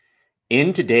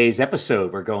In today's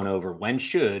episode, we're going over when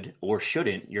should or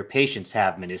shouldn't your patients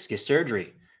have meniscus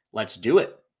surgery. Let's do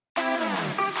it.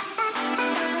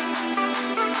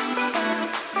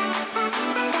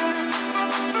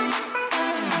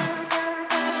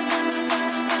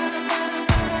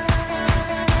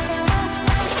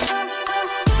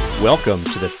 Welcome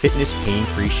to the Fitness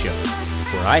Pain-Free Show,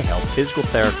 where I help physical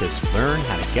therapists learn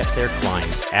how to get their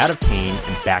clients out of pain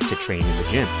and back to training in the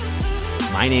gym.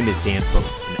 My name is Dan Pope,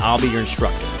 and I'll be your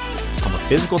instructor. I'm a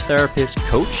physical therapist,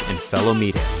 coach, and fellow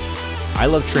meathead. I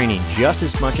love training just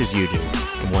as much as you do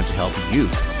and want to help you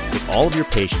get all of your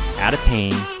patients out of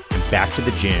pain and back to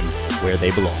the gym where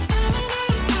they belong.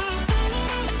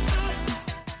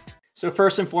 So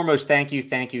first and foremost, thank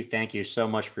you so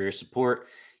much for your support.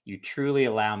 You truly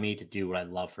allow me to do what I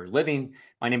love for a living.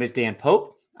 My name is Dan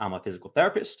Pope. I'm a physical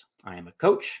therapist. I am a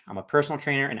coach. I'm a personal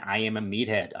trainer, and I am a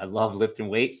meathead. I love lifting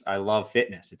weights. I love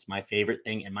fitness. It's my favorite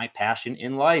thing and my passion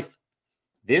in life.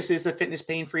 This is a Fitness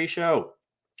Pain-Free Show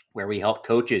where we help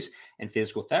coaches and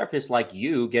physical therapists like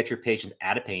you get your patients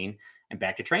out of pain and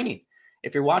back to training.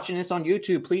 If you're watching this on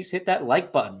YouTube, please hit that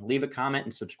like button, leave a comment,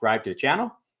 and subscribe to the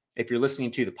channel. If you're listening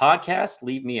to the podcast,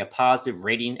 leave me a positive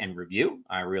rating and review.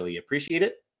 I really appreciate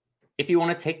it. If you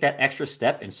want to take that extra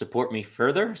step and support me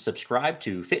further, subscribe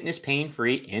to Fitness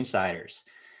Pain-Free Insiders.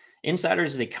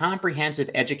 Insiders is a comprehensive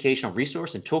educational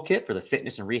resource and toolkit for the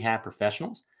fitness and rehab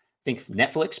professionals. Think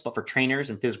Netflix, but for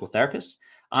trainers and physical therapists.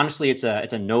 Honestly, it's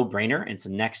a no-brainer, and it's the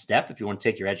next step if you want to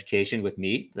take your education with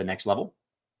me to the next level.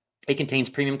 It contains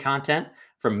premium content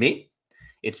from me.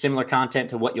 It's similar content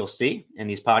to what you'll see in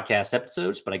these podcast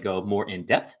episodes, but I go more in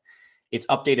depth. It's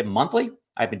updated monthly.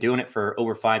 I've been doing it for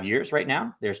over 5 years right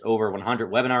now. There's over 100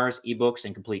 webinars, ebooks,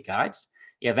 and complete guides.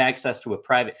 You have access to a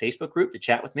private Facebook group to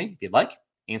chat with me if you'd like,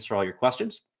 answer all your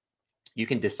questions. You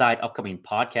can decide upcoming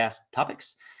podcast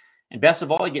topics. And best of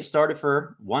all, you get started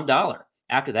for $1.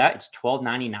 After that, it's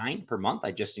 $12.99 per month.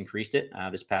 I just increased it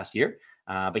this past year.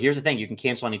 But here's the thing, you can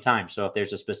cancel anytime. So if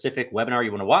there's a specific webinar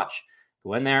you want to watch,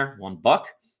 go in there, $1,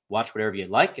 watch whatever you'd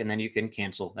like, and then you can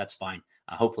cancel. That's fine.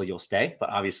 Hopefully you'll stay, but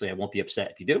obviously I won't be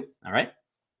upset if you do. All right.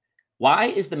 Why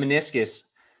is the meniscus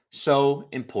so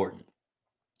important?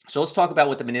 So let's talk about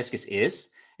what the meniscus is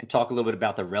and talk a little bit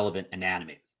about the relevant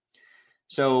anatomy.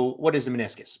 So what is the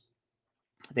meniscus?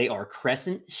 They are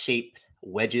crescent-shaped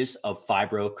wedges of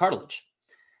fibrocartilage,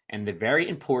 and they're very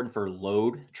important for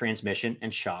load transmission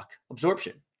and shock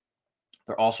absorption.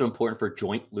 They're also important for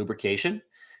joint lubrication,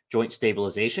 joint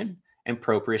stabilization, and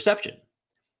proprioception.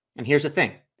 And here's the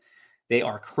thing. They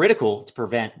are critical to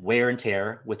prevent wear and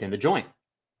tear within the joint.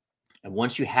 And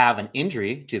once you have an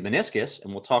injury to the meniscus,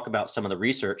 and we'll talk about some of the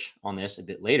research on this a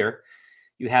bit later,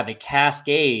 you have a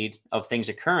cascade of things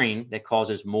occurring that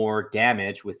causes more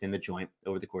damage within the joint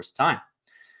over the course of time.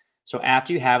 So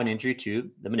after you have an injury to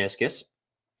the meniscus,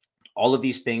 all of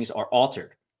these things are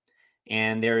altered.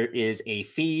 And there is a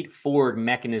feed-forward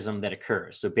mechanism that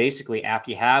occurs. So basically, after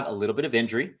you have a little bit of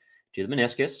injury to the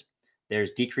meniscus,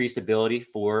 there's decreased ability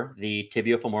for the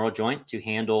tibiofemoral joint to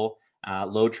handle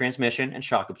load transmission and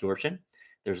shock absorption.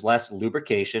 There's less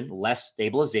lubrication, less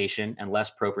stabilization, and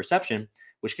less proprioception,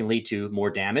 which can lead to more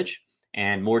damage.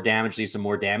 And more damage leads to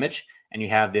more damage. And you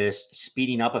have this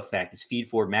speeding up effect, this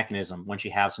feed-forward mechanism. Once you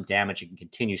have some damage, it can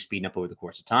continue speeding up over the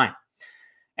course of time.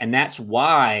 And that's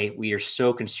why we are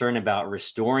so concerned about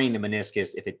restoring the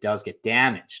meniscus if it does get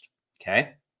damaged,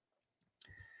 okay?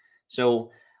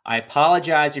 So I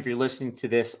apologize if you're listening to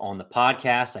this on the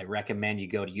podcast. I recommend you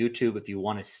go to YouTube if you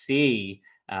want to see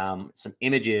some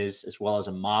images as well as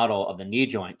a model of the knee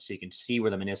joint so you can see where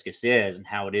the meniscus is and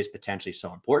how it is potentially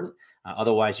so important.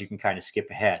 Otherwise, you can kind of skip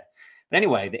ahead. But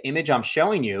anyway, the image I'm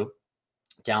showing you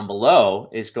down below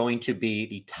is going to be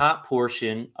the top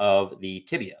portion of the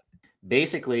tibia.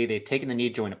 Basically, they've taken the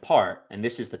knee joint apart, and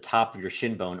this is the top of your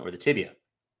shin bone or the tibia.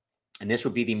 And this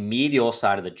would be the medial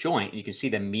side of the joint. You can see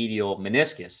the medial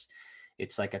meniscus.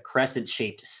 It's like a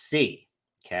crescent-shaped C,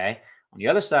 okay? On the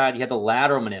other side, you have the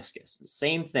lateral meniscus. The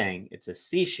same thing. It's a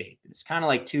C shape. It's kind of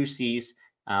like two C's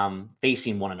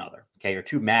facing one another, okay? Or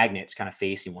two magnets kind of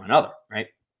facing one another, right?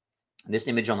 In this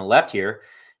image on the left here,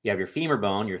 you have your femur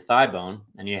bone, your thigh bone,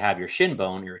 and you have your shin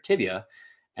bone, your tibia,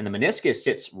 and the meniscus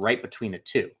sits right between the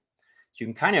two. So you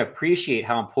can kind of appreciate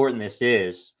how important this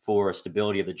is for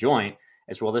stability of the joint,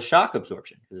 as well as shock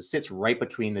absorption, because it sits right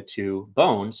between the two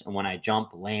bones. And when I jump,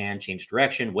 land, change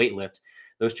direction, weight lift,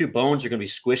 those two bones are going to be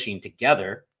squishing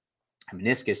together. The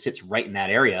meniscus sits right in that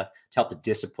area to help to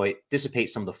dissipate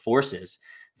some of the forces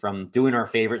from doing our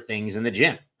favorite things in the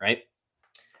gym, right?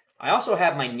 I also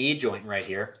have my knee joint right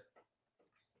here.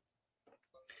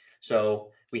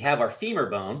 So we have our femur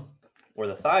bone, or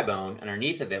the thigh bone.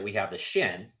 Underneath of it, we have the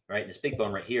shin, right? This big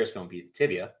bone right here is going to be the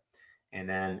tibia. And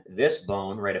then this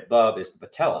bone right above is the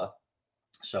patella.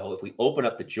 So if we open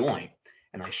up the joint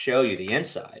and I show you the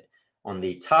inside, on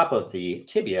the top of the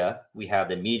tibia, we have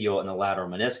the medial and the lateral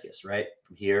meniscus, right?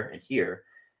 From here and here.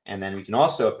 And then we can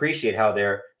also appreciate how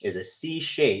there is a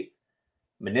C-shaped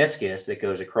meniscus that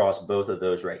goes across both of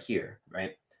those right here,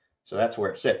 right? So that's where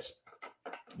it sits.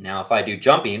 Now, if I do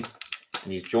jumping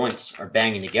and these joints are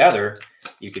banging together,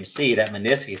 you can see that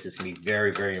meniscus is going to be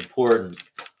very, very important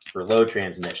for load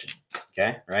transmission,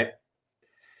 okay, right?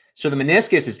 So the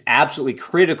meniscus is absolutely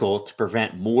critical to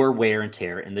prevent more wear and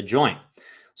tear in the joint.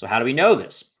 So how do we know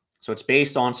this? So it's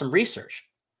based on some research.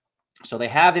 So they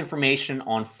have information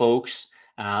on folks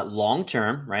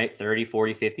long-term, right, 30,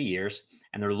 40, 50 years,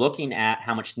 and they're looking at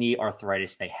how much knee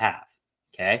arthritis they have,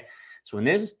 okay? So in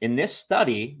this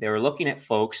study, they were looking at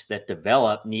folks that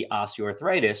develop knee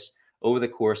osteoarthritis over the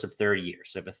course of 30 years.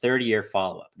 So they have a 30-year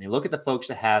follow-up. And they look at the folks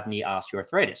that have knee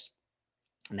osteoarthritis.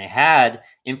 And they had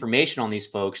information on these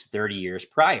folks 30 years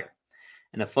prior.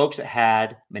 And the folks that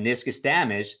had meniscus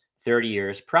damage 30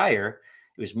 years prior,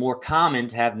 it was more common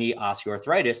to have knee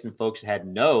osteoarthritis than folks that had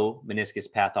no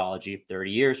meniscus pathology 30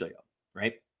 years ago,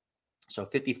 right? So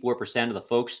 54% of the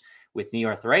folks with knee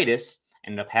arthritis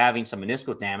ended up having some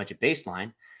meniscal damage at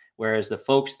baseline, whereas the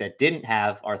folks that didn't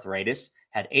have arthritis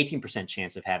had 18%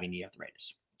 chance of having knee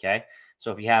arthritis, okay?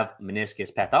 So if you have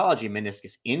meniscus pathology,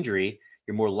 meniscus injury,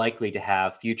 you're more likely to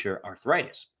have future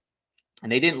arthritis.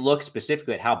 And they didn't look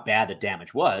specifically at how bad the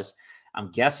damage was.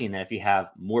 I'm guessing that if you have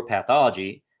more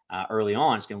pathology early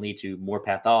on, it's going to lead to more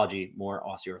pathology, more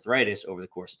osteoarthritis over the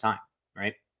course of time,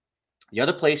 right? The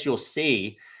other place you'll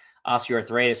see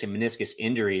osteoarthritis and meniscus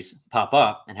injuries pop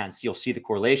up, and hence you'll see the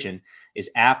correlation, is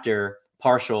after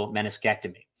partial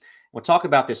meniscectomy. We'll talk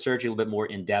about this surgery a little bit more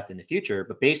in depth in the future,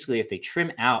 but basically if they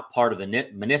trim out part of the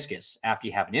meniscus after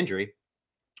you have an injury,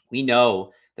 we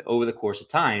know that over the course of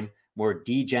time, more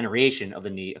degeneration of the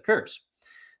knee occurs.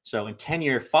 So in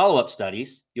 10-year follow-up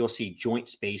studies, you'll see joint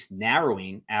space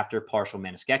narrowing after partial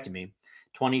meniscectomy,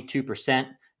 22%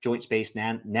 joint space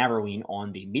narrowing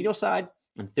on the medial side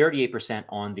and 38%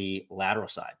 on the lateral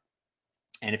side.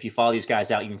 And if you follow these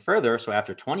guys out even further, so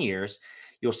after 20 years,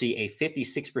 you'll see a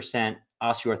 56%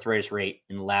 osteoarthritis rate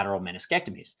in lateral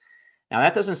meniscectomies. Now,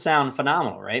 that doesn't sound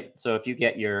phenomenal, right? So if you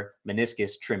get your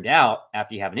meniscus trimmed out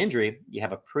after you have an injury, you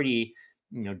have a pretty,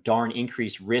 darn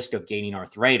increased risk of gaining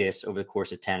arthritis over the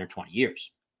course of 10 or 20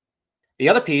 years. The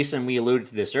other piece, and we alluded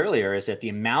to this earlier, is that the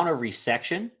amount of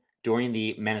resection during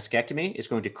the meniscectomy is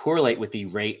going to correlate with the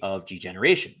rate of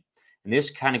degeneration. And this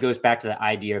kind of goes back to the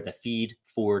idea of the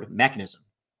feed-forward mechanism.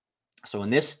 So in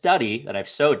this study that I've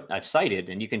cited,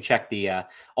 and you can check the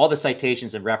all the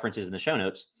citations and references in the show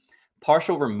notes,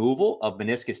 partial removal of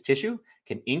meniscus tissue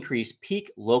can increase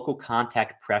peak local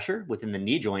contact pressure within the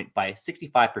knee joint by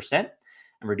 65%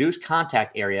 and reduce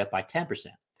contact area by 10%.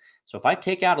 So if I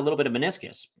take out a little bit of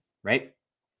meniscus, right?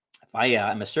 If I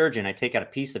am a surgeon, I take out a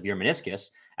piece of your meniscus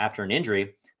after an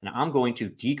injury, and I'm going to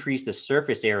decrease the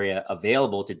surface area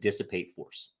available to dissipate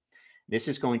force. This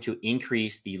is going to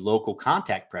increase the local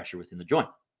contact pressure within the joint,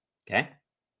 okay?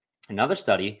 Another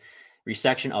study,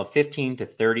 resection of 15 to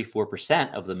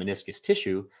 34% of the meniscus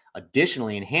tissue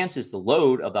additionally enhances the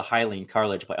load of the hyaline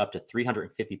cartilage by up to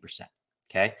 350%,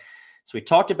 okay? So we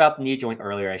talked about the knee joint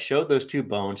earlier. I showed those two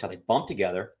bones, how they bump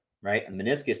together, right? And the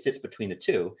meniscus sits between the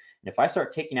two. And if I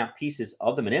start taking out pieces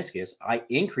of the meniscus, I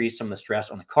increase some of the stress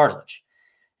on the cartilage.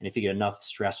 And if you get enough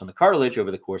stress on the cartilage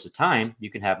over the course of time, you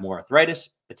can have more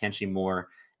arthritis, potentially more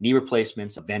knee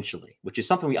replacements eventually, which is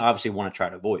something we obviously want to try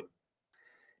to avoid.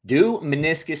 Do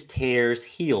meniscus tears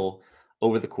heal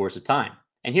over the course of time?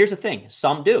 And here's the thing,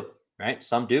 some do, right?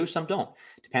 Some do, some don't.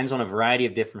 Depends on a variety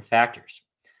of different factors.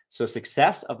 So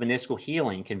success of meniscal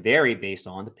healing can vary based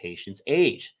on the patient's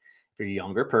age. If you're a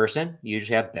younger person, you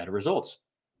usually have better results.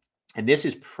 And this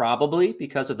is probably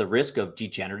because of the risk of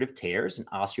degenerative tears and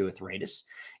osteoarthritis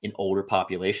in older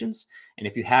populations. And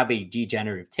if you have a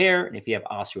degenerative tear and if you have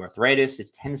osteoarthritis, it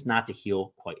tends not to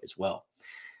heal quite as well.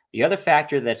 The other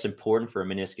factor that's important for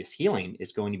meniscus healing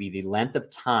is going to be the length of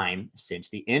time since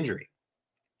the injury.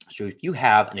 So if you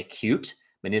have an acute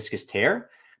meniscus tear,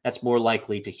 that's more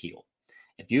likely to heal.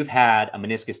 If you've had a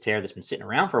meniscus tear that's been sitting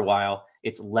around for a while,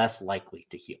 it's less likely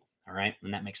to heal. All right.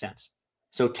 And that makes sense.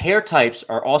 So tear types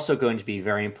are also going to be a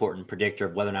very important predictor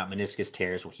of whether or not meniscus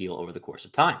tears will heal over the course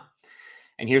of time.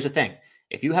 And here's the thing.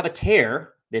 If you have a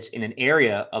tear that's in an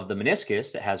area of the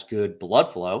meniscus that has good blood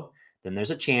flow, then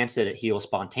there's a chance that it heals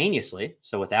spontaneously,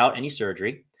 so without any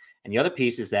surgery. And the other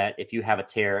piece is that if you have a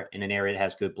tear in an area that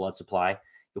has good blood supply,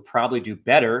 you'll probably do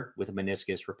better with a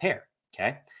meniscus repair,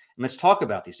 okay? And let's talk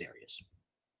about these areas.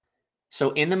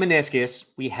 So in the meniscus,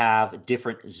 we have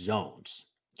different zones,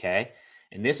 okay?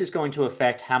 And this is going to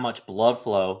affect how much blood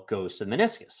flow goes to the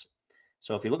meniscus.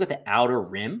 So if you look at the outer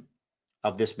rim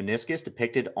of this meniscus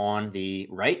depicted on the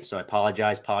right, so I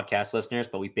apologize, podcast listeners,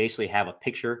 but we basically have a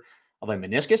picture of a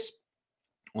meniscus.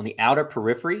 On the outer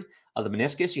periphery of the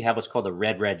meniscus, you have what's called the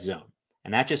red zone.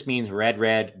 And that just means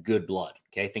red, good blood,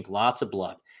 okay? Think lots of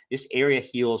blood. This area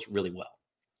heals really well.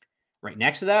 Right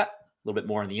next to that, a little bit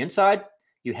more on the inside,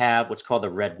 you have what's called the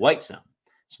red-white zone.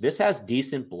 So this has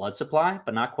decent blood supply,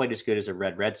 but not quite as good as a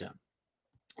red zone.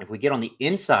 If we get on the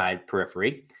inside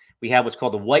periphery, we have what's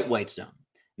called the white zone.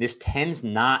 This tends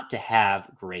not to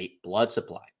have great blood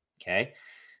supply, okay?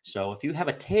 So if you have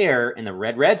a tear in the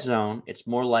red zone, it's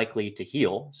more likely to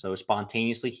heal, so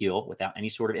spontaneously heal without any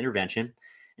sort of intervention. And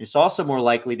it's also more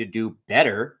likely to do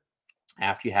better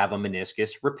after you have a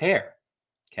meniscus repair,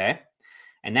 okay?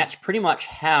 And that's pretty much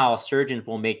how surgeons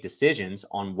will make decisions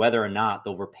on whether or not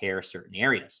they'll repair certain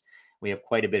areas. We have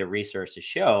quite a bit of research to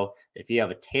show that if you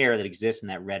have a tear that exists in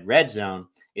that red zone,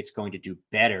 it's going to do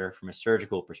better from a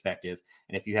surgical perspective.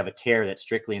 And if you have a tear that's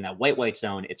strictly in that white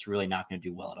zone, it's really not going to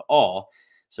do well at all.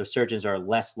 So surgeons are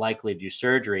less likely to do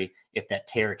surgery if that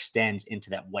tear extends into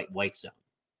that white zone.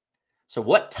 So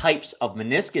what types of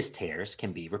meniscus tears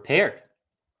can be repaired?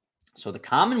 So the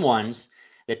common ones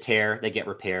that get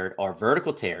repaired are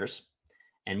vertical tears,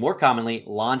 and more commonly,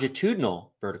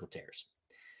 longitudinal vertical tears.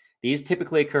 These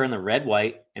typically occur in the red,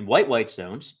 white, and white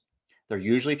zones. They're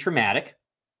usually traumatic,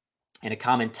 and a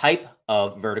common type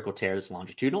of vertical tear that's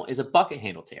longitudinal is a bucket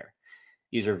handle tear.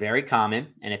 These are very common,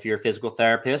 and if you're a physical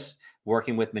therapist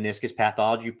working with meniscus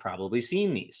pathology, you've probably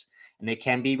seen these, and they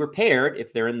can be repaired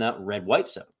if they're in the red-white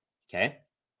zone, okay?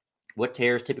 What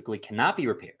tears typically cannot be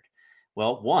repaired?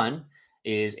 Well, one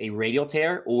is a radial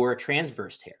tear or a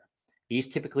transverse tear. These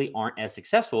typically aren't as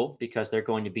successful because they're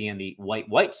going to be in the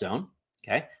white zone,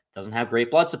 okay? Doesn't have great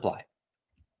blood supply.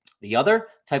 The other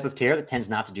type of tear that tends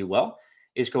not to do well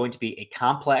is going to be a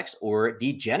complex or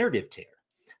degenerative tear.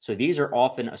 So these are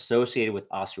often associated with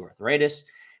osteoarthritis.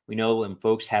 We know when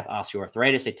folks have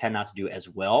osteoarthritis, they tend not to do as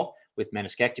well with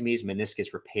meniscectomies,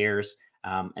 meniscus repairs.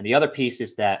 And the other piece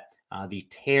is that the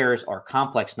tears are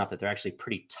complex enough that they're actually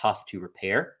pretty tough to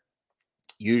repair.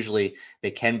 Usually they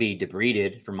can be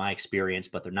debrided from my experience,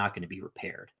 but they're not going to be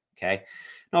repaired, okay?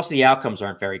 And also the outcomes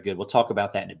aren't very good. We'll talk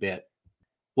about that in a bit.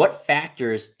 What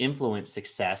factors influence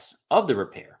success of the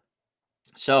repair?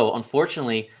 So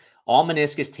unfortunately, all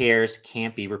meniscus tears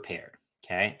can't be repaired,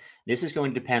 okay? This is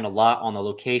going to depend a lot on the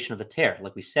location of the tear.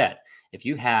 Like we said, if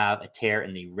you have a tear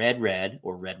in the red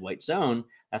or red-white zone,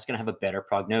 that's going to have a better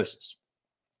prognosis.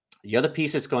 The other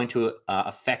piece that's going to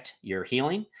affect your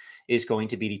healing is going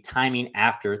to be the timing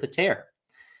after the tear.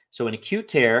 So an acute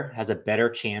tear has a better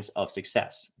chance of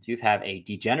success. If you have a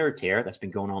degenerative tear that's been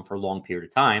going on for a long period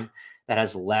of time, that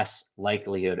has less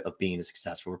likelihood of being a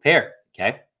successful repair,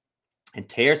 okay? And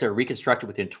tears that are reconstructed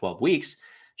within 12 weeks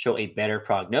show a better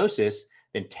prognosis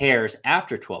than tears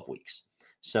after 12 weeks.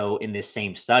 So in this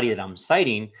same study that I'm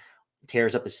citing,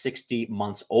 tears up to 60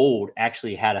 months old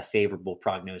actually had a favorable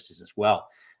prognosis as well.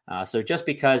 So just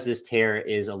because this tear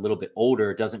is a little bit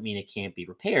older doesn't mean it can't be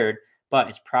repaired, but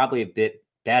it's probably a bit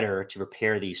better to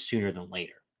repair these sooner than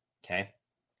later, okay?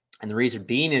 And the reason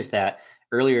being is that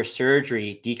earlier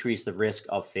surgery decreased the risk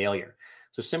of failure.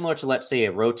 So similar to, let's say,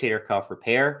 a rotator cuff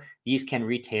repair, these can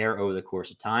re-tear over the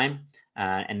course of time,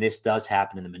 and this does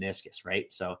happen in the meniscus, right?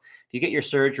 So if you get your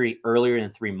surgery earlier than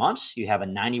 3 months, you have a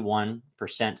 91%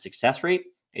 success rate.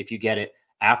 If you get it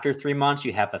after 3 months,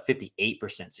 you have a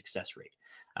 58% success rate.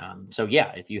 So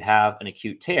yeah, if you have an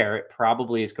acute tear, it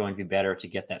probably is going to be better to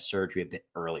get that surgery a bit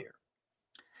earlier.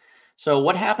 So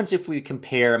what happens if we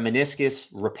compare meniscus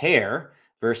repair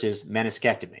versus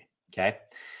meniscectomy? Okay.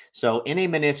 So in a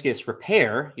meniscus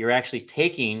repair, you're actually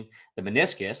taking the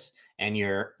meniscus and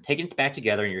you're taking it back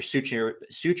together and you're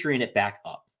suturing it back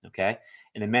up. Okay.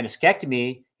 In a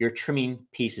meniscectomy, you're trimming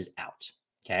pieces out.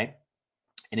 Okay.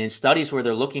 And in studies where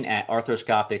they're looking at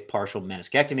arthroscopic partial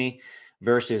meniscectomy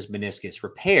versus meniscus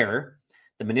repair,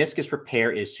 the meniscus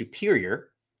repair is superior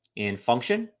in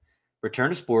function, return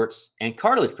to sports, and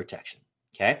cartilage protection,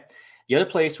 okay? The other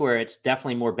place where it's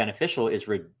definitely more beneficial is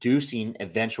reducing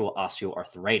eventual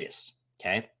osteoarthritis,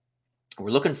 okay?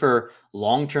 We're looking for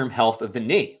long-term health of the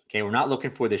knee, okay? We're not looking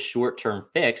for the short-term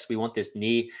fix. We want this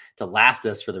knee to last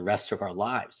us for the rest of our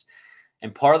lives.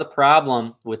 And part of the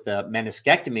problem with the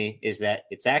meniscectomy is that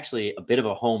it's actually a bit of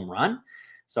a home run.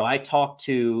 So I talk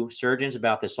to surgeons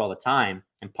about this all the time,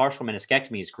 and partial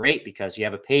meniscectomy is great because you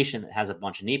have a patient that has a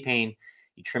bunch of knee pain,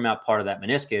 you trim out part of that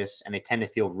meniscus, and they tend to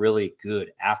feel really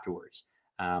good afterwards.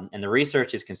 And the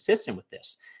research is consistent with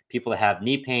this. People that have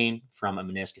knee pain from a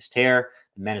meniscus tear,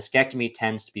 the meniscectomy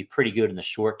tends to be pretty good in the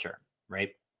short term, right?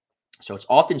 So it's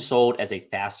often sold as a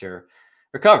faster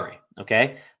recovery,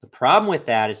 okay? The problem with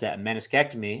that is that a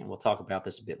meniscectomy, and we'll talk about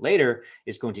this a bit later,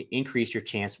 is going to increase your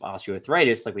chance of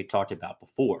osteoarthritis like we talked about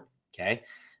before, okay?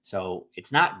 So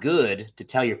it's not good to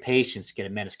tell your patients to get a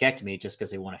meniscectomy just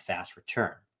because they want a fast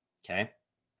return, okay?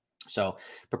 So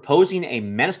proposing a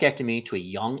meniscectomy to a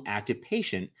young active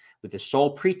patient with the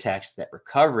sole pretext that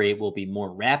recovery will be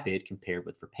more rapid compared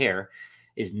with repair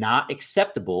is not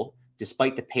acceptable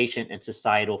despite the patient and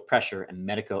societal pressure and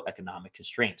medical economic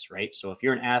constraints, right? So if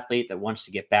you're an athlete that wants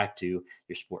to get back to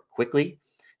your sport quickly,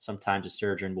 sometimes a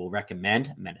surgeon will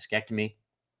recommend a meniscectomy,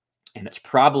 and that's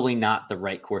probably not the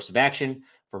right course of action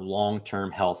for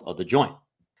long-term health of the joint.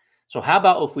 So how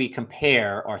about if we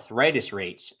compare arthritis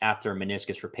rates after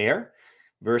meniscus repair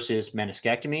versus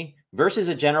meniscectomy versus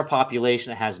a general population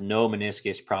that has no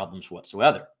meniscus problems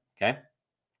whatsoever, okay?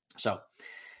 So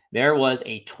there was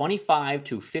a 25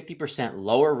 to 50%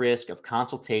 lower risk of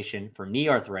consultation for knee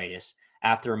arthritis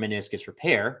after a meniscus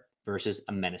repair versus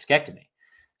a meniscectomy.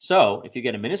 So if you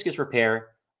get a meniscus repair,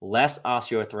 less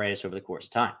osteoarthritis over the course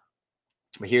of time.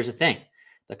 But here's the thing.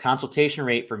 The consultation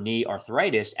rate for knee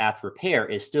arthritis after repair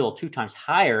is still 2 times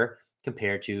higher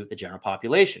compared to the general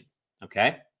population,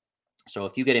 okay? So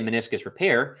if you get a meniscus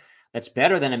repair, that's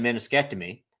better than a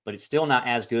meniscectomy, but it's still not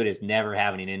as good as never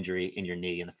having an injury in your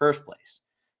knee in the first place,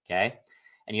 okay?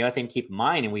 And the other thing to keep in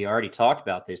mind, and we already talked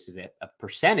about this, is that a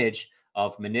percentage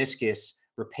of meniscus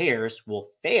repairs will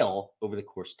fail over the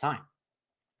course of time.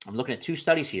 I'm looking at 2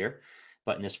 studies here.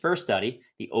 But in this first study,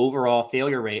 the overall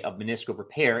failure rate of meniscal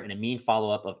repair in a mean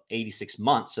follow-up of 86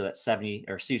 months, so that's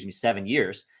 7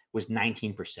 years, was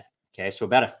 19%. Okay, so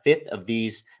about a fifth of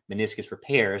these meniscus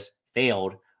repairs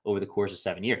failed over the course of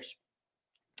 7 years.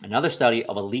 Another study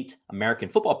of elite American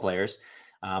football players,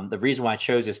 the reason why I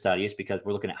chose this study is because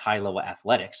we're looking at high-level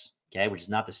athletics, okay, which is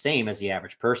not the same as the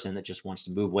average person that just wants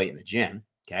to move weight in the gym,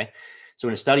 okay? So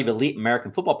in a study of elite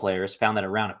American football players, found that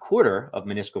around a quarter of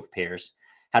meniscal repairs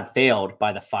had failed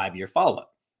by the 5-year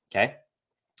follow-up, okay?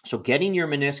 So getting your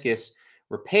meniscus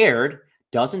repaired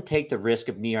doesn't take the risk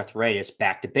of knee arthritis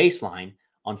back to baseline,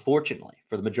 unfortunately,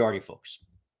 for the majority of folks.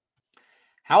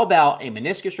 How about a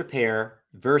meniscus repair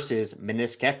versus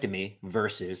meniscectomy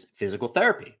versus physical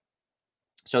therapy?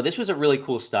 So this was a really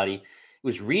cool study. It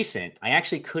was recent. I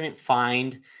actually couldn't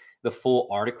find the full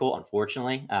article,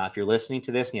 unfortunately. If you're listening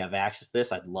to this and you have access to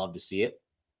this, I'd love to see it.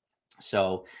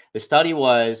 So the study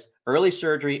was early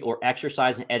surgery or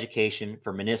exercise and education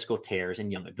for meniscal tears in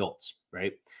young adults,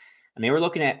 right? And they were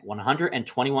looking at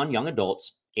 121 young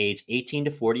adults, age 18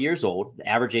 to 40 years old. The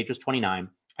average age was 29.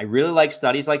 I really like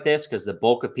studies like this because the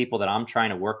bulk of people that I'm trying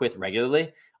to work with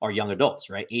regularly are young adults,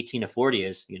 right? 18 to 40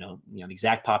 is, the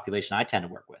exact population I tend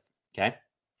to work with, okay?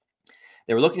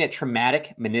 They were looking at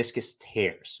traumatic meniscus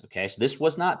tears, okay? So this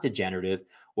was not degenerative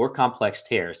or complex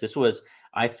tears. This was,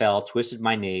 I fell, twisted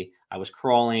my knee, I was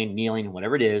crawling, kneeling,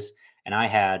 whatever it is, and I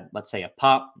had, let's say, a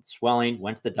pop, swelling,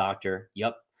 went to the doctor.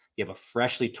 Yep, you have a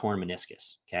freshly torn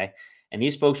meniscus, okay? And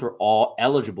these folks were all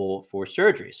eligible for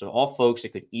surgery. So all folks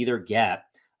that could either get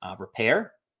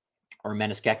repair or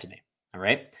meniscectomy, all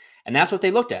right? And that's what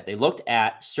they looked at. They looked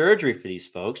at surgery for these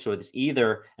folks. So it's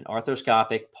either an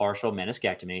arthroscopic partial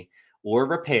meniscectomy or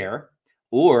repair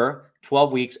or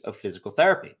 12 weeks of physical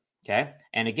therapy. Okay.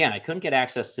 And again, I couldn't get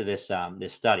access to this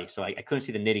study, so I couldn't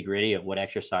see the nitty gritty of what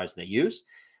exercise they use.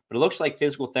 But it looks like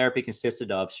physical therapy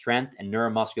consisted of strength and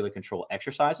neuromuscular control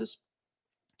exercises.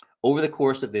 Over the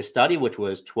course of this study, which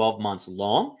was 12 months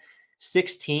long,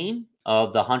 16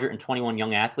 of the 121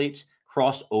 young athletes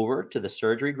crossed over to the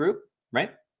surgery group,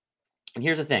 right? And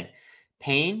here's the thing.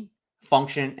 Pain,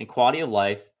 function, and quality of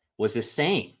life was the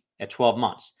same at 12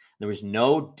 months. There was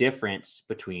no difference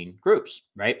between groups,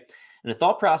 right? And the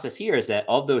thought process here is that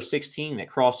of those 16 that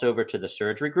crossed over to the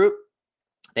surgery group,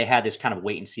 they had this kind of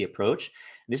wait and see approach.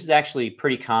 And this is actually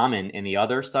pretty common in the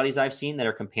other studies I've seen that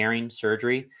are comparing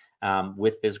surgery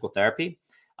with physical therapy.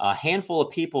 A handful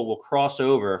of people will cross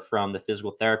over from the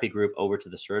physical therapy group over to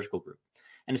the surgical group.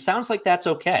 And it sounds like that's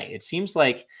okay. It seems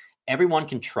like everyone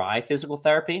can try physical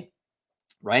therapy,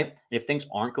 right? And if things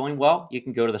aren't going well, you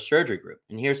can go to the surgery group.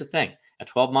 And here's the thing. At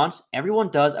 12 months, everyone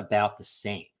does about the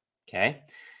same, okay?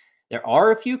 There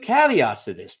are a few caveats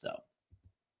to this, though.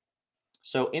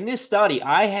 So in this study,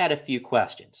 I had a few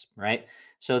questions, right?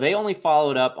 So they only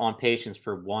followed up on patients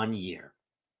for 1 year,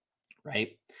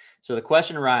 right? So the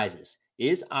question arises,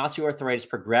 is osteoarthritis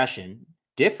progression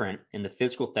different in the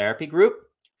physical therapy group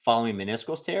following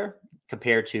meniscus tear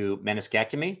compared to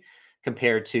meniscectomy,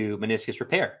 compared to meniscus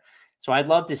repair? So I'd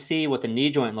love to see what the knee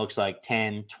joint looks like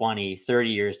 10, 20, 30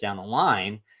 years down the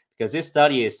line, because this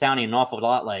study is sounding an awful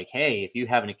lot like, hey, if you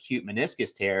have an acute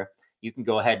meniscus tear, you can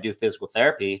go ahead and do physical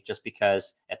therapy just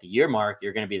because at the year mark,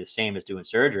 you're going to be the same as doing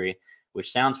surgery,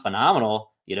 which sounds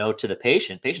phenomenal, to the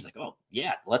patient. Patient's like, oh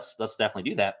yeah, let's definitely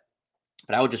do that.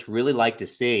 But I would just really like to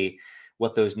see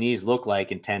what those knees look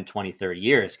like in 10, 20, 30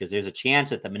 years, because there's a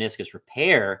chance that the meniscus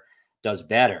repair does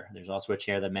better. There's also a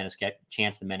chance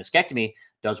the meniscectomy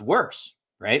does worse,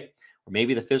 right? Or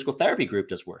maybe the physical therapy group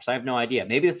does worse. I have no idea.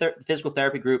 Maybe the physical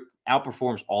therapy group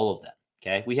outperforms all of them.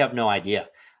 Okay. We have no idea.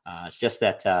 It's just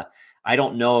that I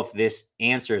don't know if this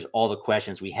answers all the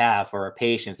questions we have for our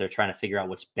patients that are trying to figure out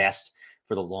what's best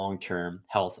for the long-term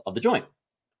health of the joint.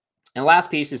 And the last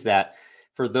piece is that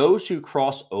for those who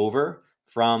cross over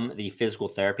from the physical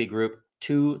therapy group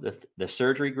to the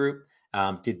surgery group,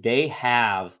 did they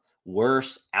have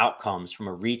worse outcomes from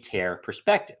a re-tear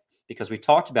perspective? Because we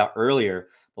talked about earlier,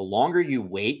 the longer you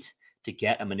wait to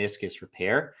get a meniscus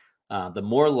repair, the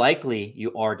more likely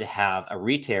you are to have a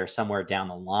re-tear somewhere down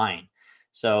the line.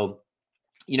 So,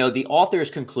 the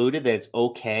authors concluded that it's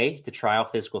okay to trial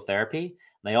physical therapy.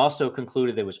 They also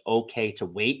concluded that it was okay to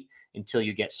wait until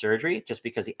you get surgery, just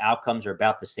because the outcomes are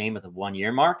about the same at the 1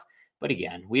 year mark. But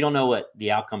again, we don't know what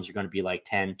the outcomes are going to be like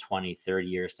 10, 20, 30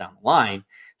 years down the line.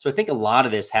 So I think a lot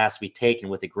of this has to be taken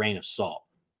with a grain of salt.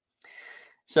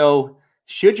 So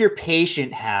should your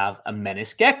patient have a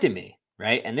meniscectomy,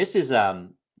 right? And this is,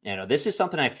 this is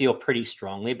something I feel pretty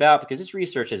strongly about, because this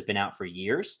research has been out for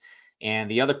years.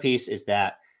 And the other piece is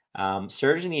that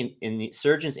surgeons in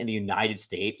the United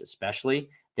States, especially,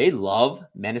 they love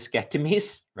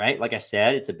meniscectomies, right? Like I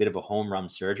said, it's a bit of a home run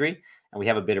surgery. And we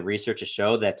have a bit of research to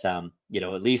show that,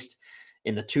 at least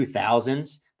in the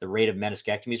 2000s, the rate of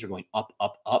meniscectomies were going up,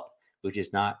 up, up, which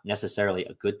is not necessarily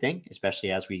a good thing,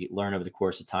 especially as we learn over the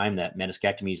course of time that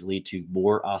meniscectomies lead to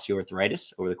more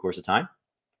osteoarthritis over the course of time.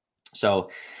 So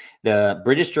the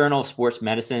British Journal of Sports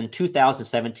Medicine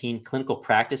 2017 clinical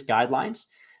practice guidelines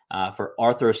for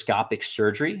arthroscopic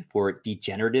surgery for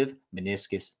degenerative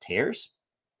meniscus tears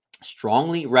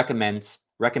strongly recommends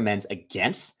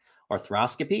against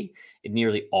arthroscopy in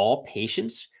nearly all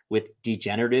patients with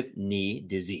degenerative knee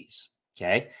disease.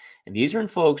 Okay. And these are in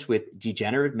folks with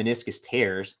degenerative meniscus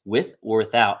tears with or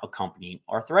without accompanying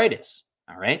arthritis.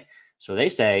 All right. So they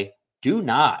say, do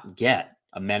not get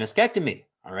a meniscectomy.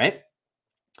 All right.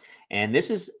 And this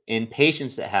is in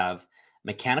patients that have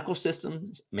mechanical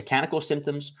symptoms,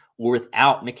 or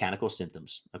without mechanical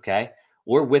symptoms. Okay.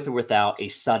 Or with or without a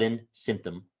sudden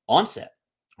symptom onset.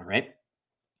 All right.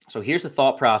 So here's the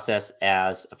thought process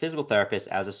as a physical therapist,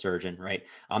 as a surgeon, right?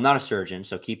 I'm not a surgeon,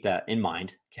 so keep that in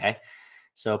mind. Okay.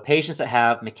 So patients that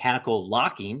have mechanical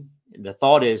locking, the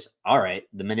thought is, all right,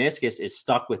 the meniscus is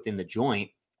stuck within the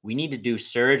joint. We need to do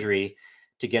surgery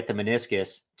to get the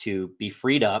meniscus to be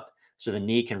freed up so the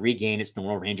knee can regain its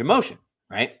normal range of motion,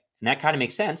 right? And that kind of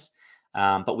makes sense.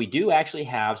 But we do actually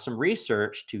have some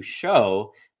research to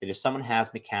show that if someone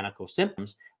has mechanical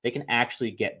symptoms, they can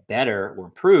actually get better or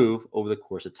improve over the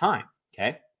course of time.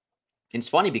 Okay. And it's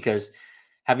funny because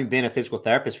having been a physical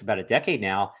therapist for about a decade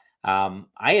now,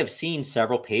 I have seen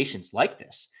several patients like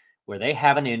this, where they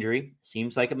have an injury,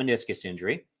 seems like a meniscus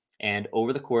injury, and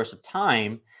over the course of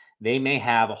time, they may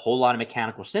have a whole lot of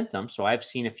mechanical symptoms. So I've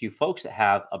seen a few folks that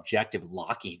have objective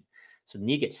locking. So the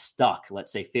knee gets stuck,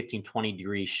 let's say 15, 20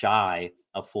 degrees shy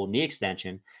of full knee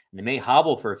extension, and they may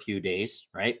hobble for a few days,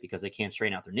 right? Because they can't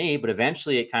straighten out their knee, but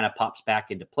eventually it kind of pops back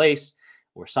into place,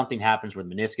 or something happens where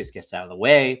the meniscus gets out of the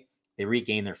way, they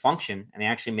regain their function, and they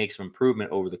actually make some improvement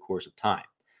over the course of time.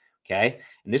 Okay.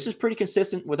 And this is pretty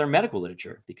consistent with our medical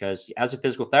literature, because as a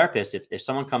physical therapist, if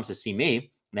someone comes to see me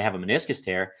and they have a meniscus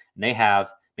tear and they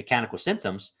have mechanical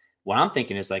symptoms, what I'm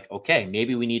thinking is like, okay,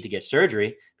 maybe we need to get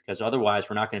surgery, because otherwise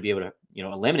we're not going to be able to,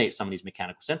 eliminate some of these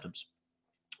mechanical symptoms.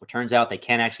 Well, it turns out they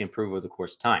can actually improve over the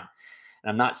course of time. And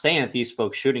I'm not saying that these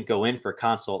folks shouldn't go in for a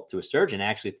consult to a surgeon. I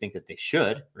actually think that they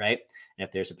should, right? And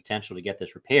if there's a potential to get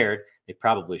this repaired, they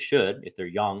probably should. If they're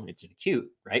young, it's acute,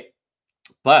 right?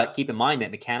 But keep in mind that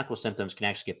mechanical symptoms can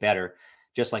actually get better,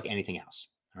 just like anything else.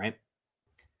 All right.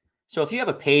 So if you have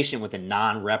a patient with a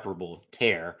non-reparable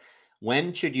tear,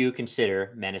 when should you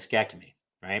consider meniscectomy?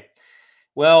 Right.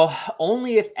 Well,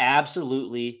 only if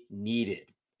absolutely needed,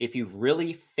 if you've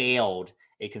really failed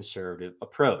a conservative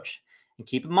approach. And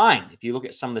keep in mind, if you look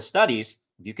at some of the studies,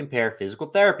 if you compare physical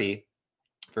therapy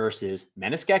versus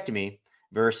meniscectomy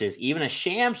versus even a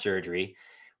sham surgery,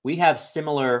 we have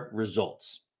similar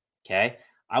results. Okay.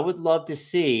 I would love to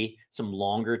see some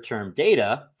longer term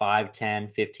data, 5, 10,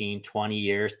 15, 20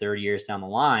 years, 30 years down the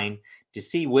line, to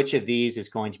see which of these is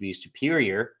going to be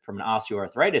superior from an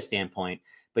osteoarthritis standpoint.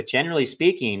 But generally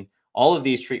speaking, all of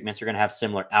these treatments are going to have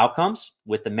similar outcomes,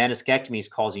 with the meniscectomies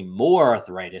causing more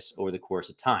arthritis over the course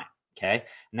of time. Okay.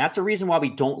 And that's the reason why we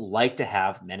don't like to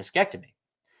have meniscectomy.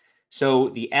 So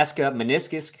the ESCA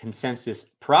Meniscus Consensus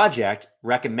Project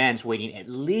recommends waiting at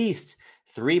least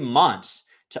 3 months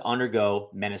to undergo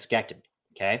meniscectomy.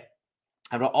 Okay.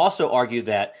 I would also argue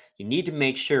that you need to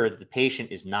make sure that the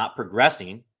patient is not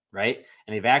progressing, right?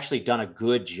 And they've actually done a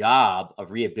good job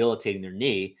of rehabilitating their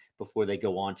knee before they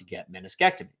go on to get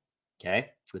meniscectomy. Okay.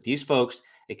 With these folks,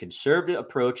 a conservative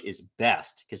approach is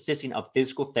best, consisting of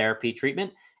physical therapy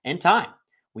treatment and time.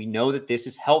 We know that this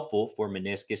is helpful for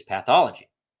meniscus pathology.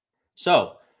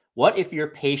 So, what if your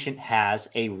patient has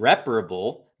a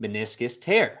reparable meniscus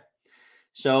tear?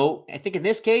 So, I think in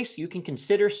this case, you can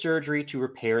consider surgery to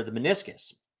repair the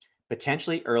meniscus.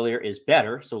 Potentially earlier is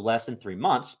better, so less than 3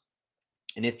 months.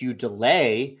 And if you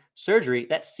delay surgery,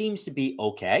 that seems to be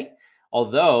okay.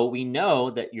 Although we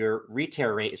know that your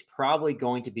re-tear rate is probably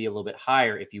going to be a little bit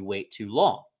higher if you wait too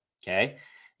long. Okay.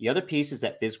 The other piece is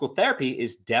that physical therapy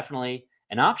is definitely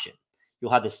an option.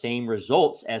 You'll have the same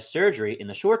results as surgery in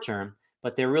the short term,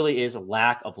 but there really is a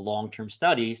lack of long-term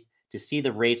studies to see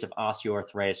the rates of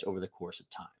osteoarthritis over the course of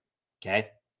time. Okay.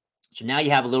 So now you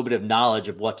have a little bit of knowledge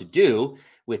of what to do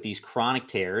with these chronic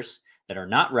tears that are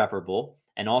not reparable,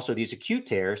 and also these acute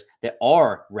tears that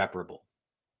are reparable.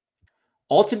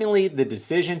 Ultimately, the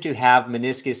decision to have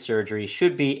meniscus surgery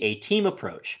should be a team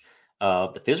approach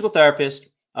of the physical therapist,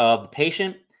 of the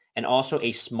patient, and also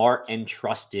a smart and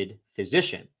trusted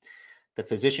physician. The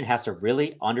physician has to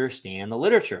really understand the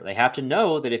literature. They have to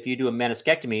know that if you do a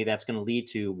meniscectomy, that's going to lead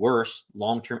to worse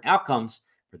long-term outcomes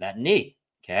for that knee.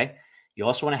 Okay. You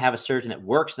also want to have a surgeon that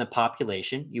works in the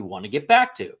population you want to get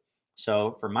back to.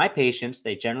 So for my patients,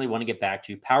 they generally want to get back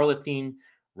to powerlifting,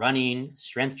 running,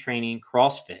 strength training,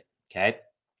 CrossFit. Okay.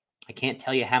 I can't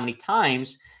tell you how many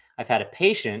times I've had a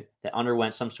patient that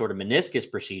underwent some sort of meniscus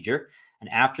procedure. And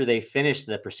after they finished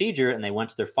the procedure and they went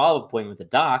to their follow-up appointment with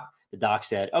the doc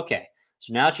said, okay,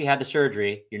 so now that you had the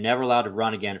surgery, you're never allowed to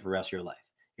run again for the rest of your life.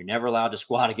 You're never allowed to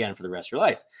squat again for the rest of your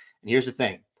life. And here's the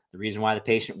thing. The reason why the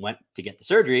patient went to get the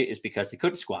surgery is because they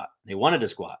couldn't squat. They wanted to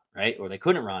squat, right? Or they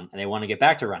couldn't run and they want to get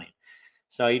back to running.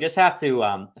 So you just have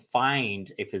to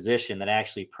find a physician that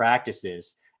actually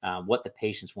practices what the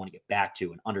patients want to get back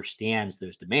to and understands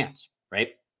those demands, right?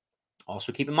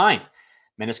 Also keep in mind,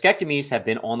 meniscectomies have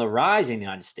been on the rise in the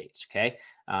United States, okay?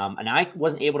 And I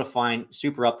wasn't able to find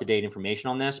super up-to-date information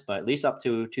on this, but at least up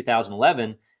to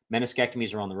 2011,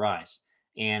 meniscectomies are on the rise.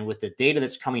 And with the data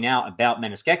that's coming out about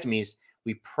meniscectomies,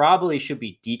 we probably should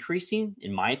be decreasing,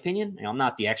 in my opinion. And I'm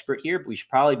not the expert here, but we should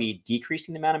probably be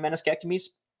decreasing the amount of meniscectomies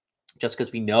just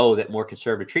because we know that more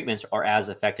conservative treatments are as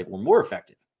effective or more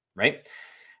effective, right?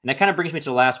 And that kind of brings me to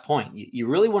the last point. You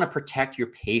really want to protect your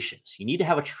patients. You need to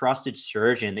have a trusted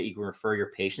surgeon that you can refer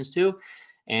your patients to.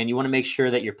 And you want to make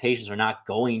sure that your patients are not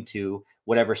going to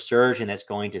whatever surgeon that's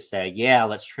going to say, yeah,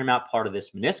 let's trim out part of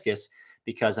this meniscus,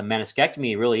 because a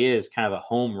meniscectomy really is kind of a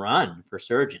home run for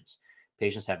surgeons.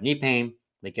 Patients have knee pain,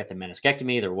 they get the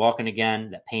meniscectomy, they're walking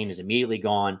again, that pain is immediately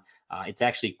gone. It's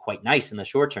actually quite nice in the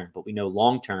short term, but we know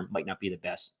long term might not be the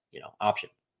best,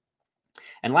 option.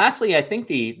 And lastly, I think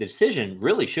the decision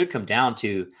really should come down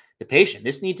to the patient.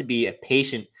 This needs to be a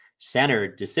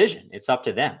patient-centered decision. It's up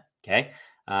to them, okay?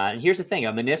 And here's the thing.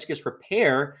 A meniscus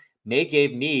repair may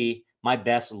give me my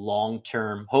best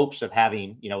long-term hopes of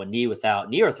having, a knee without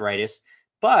knee arthritis,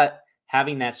 but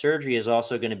having that surgery is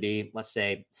also going to be, let's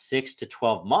say, 6 to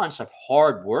 12 months of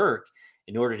hard work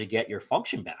in order to get your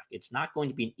function back. It's not going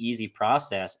to be an easy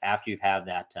process after you've had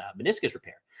that meniscus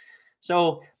repair.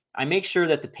 So I make sure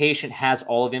that the patient has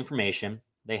all of the information.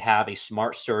 They have a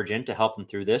smart surgeon to help them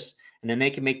through this, and then they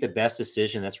can make the best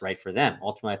decision that's right for them.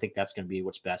 Ultimately, I think that's going to be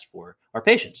what's best for our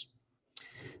patients.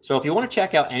 So if you want to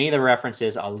check out any of the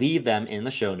references, I'll leave them in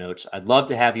the show notes. I'd love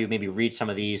to have you maybe read some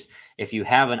of these. If you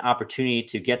have an opportunity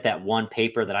to get that one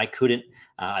paper that I couldn't,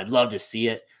 I'd love to see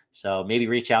it. So maybe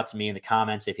reach out to me in the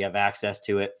comments if you have access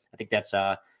to it. I think that's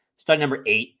study number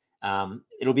 8.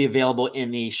 It'll be available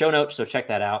in the show notes, so check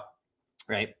that out.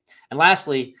 Right. And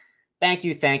lastly, thank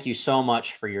you so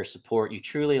much for your support. You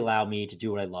truly allow me to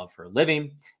do what I love for a living.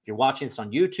 If you're watching this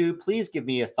on YouTube, please give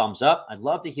me a thumbs up. I'd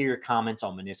love to hear your comments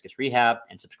on meniscus rehab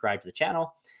and subscribe to the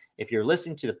channel. If you're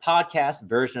listening to the podcast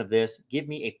version of this, give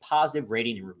me a positive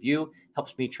rating and review. It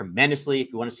helps me tremendously.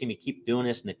 If you want to see me keep doing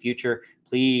this in the future,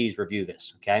 please review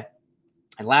this. Okay.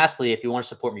 And lastly, if you want to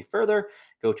support me further,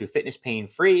 go to Fitness Pain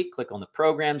Free, click on the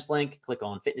programs link, click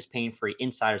on Fitness Pain Free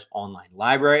Insiders Online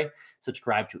Library,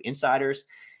 subscribe to Insiders.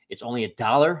 It's only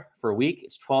 $1 for a week.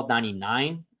 It's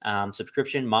 $12.99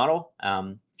 subscription model,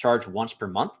 charged once per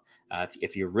month.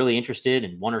 If you're really interested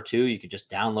in one or two, you could just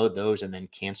download those and then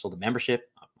cancel the membership.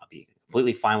 I'll be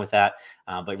completely fine with that.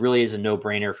 But it really is a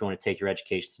no-brainer if you want to take your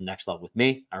education to the next level with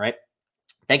me. All right.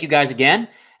 Thank you guys again,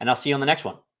 and I'll see you on the next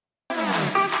one.